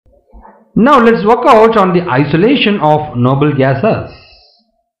Now let's work out on the isolation of noble gases.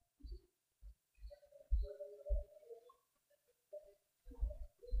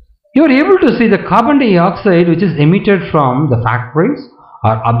 You are able to see the carbon dioxide which is emitted from the factories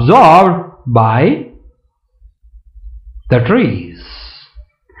or absorbed by the trees.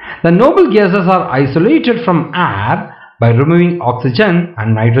 The noble gases are isolated from air by removing oxygen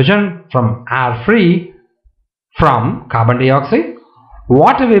and nitrogen from air free from carbon dioxide,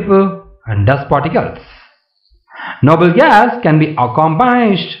 water vapor and dust particles. Noble gas can be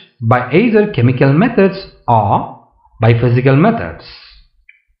accomplished by either chemical methods or by physical methods.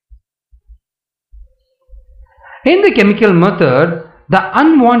 In the chemical method, the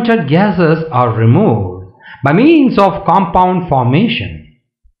unwanted gases are removed by means of compound formation,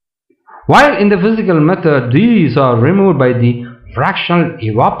 while in the physical method these are removed by the fractional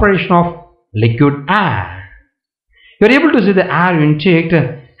evaporation of liquid air. You are able to see the air intake.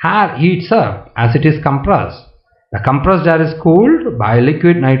 Air heats up as it is compressed. The compressed air is cooled by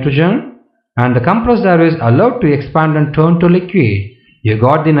liquid nitrogen and the compressed air is allowed to expand and turn to liquid. You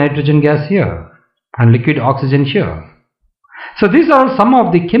got the nitrogen gas here and liquid oxygen here. So these are some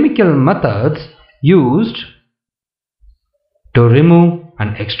of the chemical methods used to remove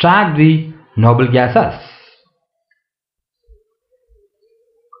and extract the noble gases.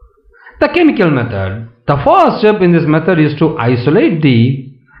 The chemical method. The first step in this method is to isolate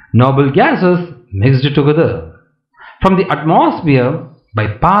the noble gases mixed together from the atmosphere by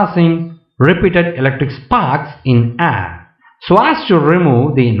passing repeated electric sparks in air so as to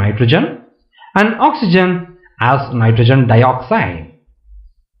remove the nitrogen and oxygen as nitrogen dioxide.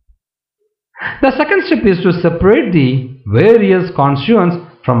 The second step is to separate the various constituents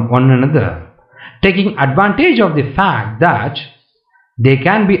from one another, taking advantage of the fact that they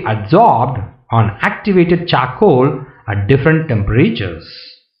can be absorbed on activated charcoal at different temperatures.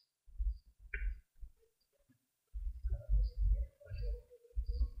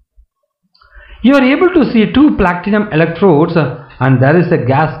 You are able to see two platinum electrodes and there is a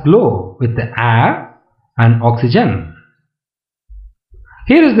gas globe with the air and oxygen.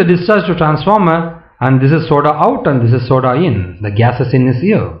 Here is the discharge to transformer and this is soda out and this is soda in. The gases in is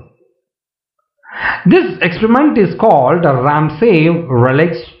here. This experiment is called the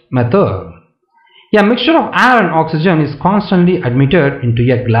Ramsay-Rayleigh method. A mixture of air and oxygen is constantly admitted into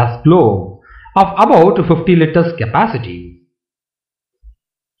a glass globe of about 50 liters capacity.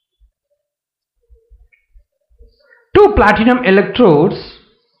 Two platinum electrodes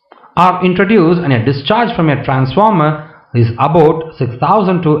are introduced and a discharge from a transformer is about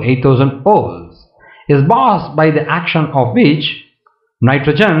 6000 to 8000 volts is passed by the action of which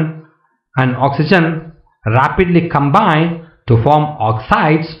nitrogen and oxygen rapidly combine to form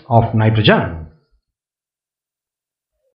oxides of nitrogen.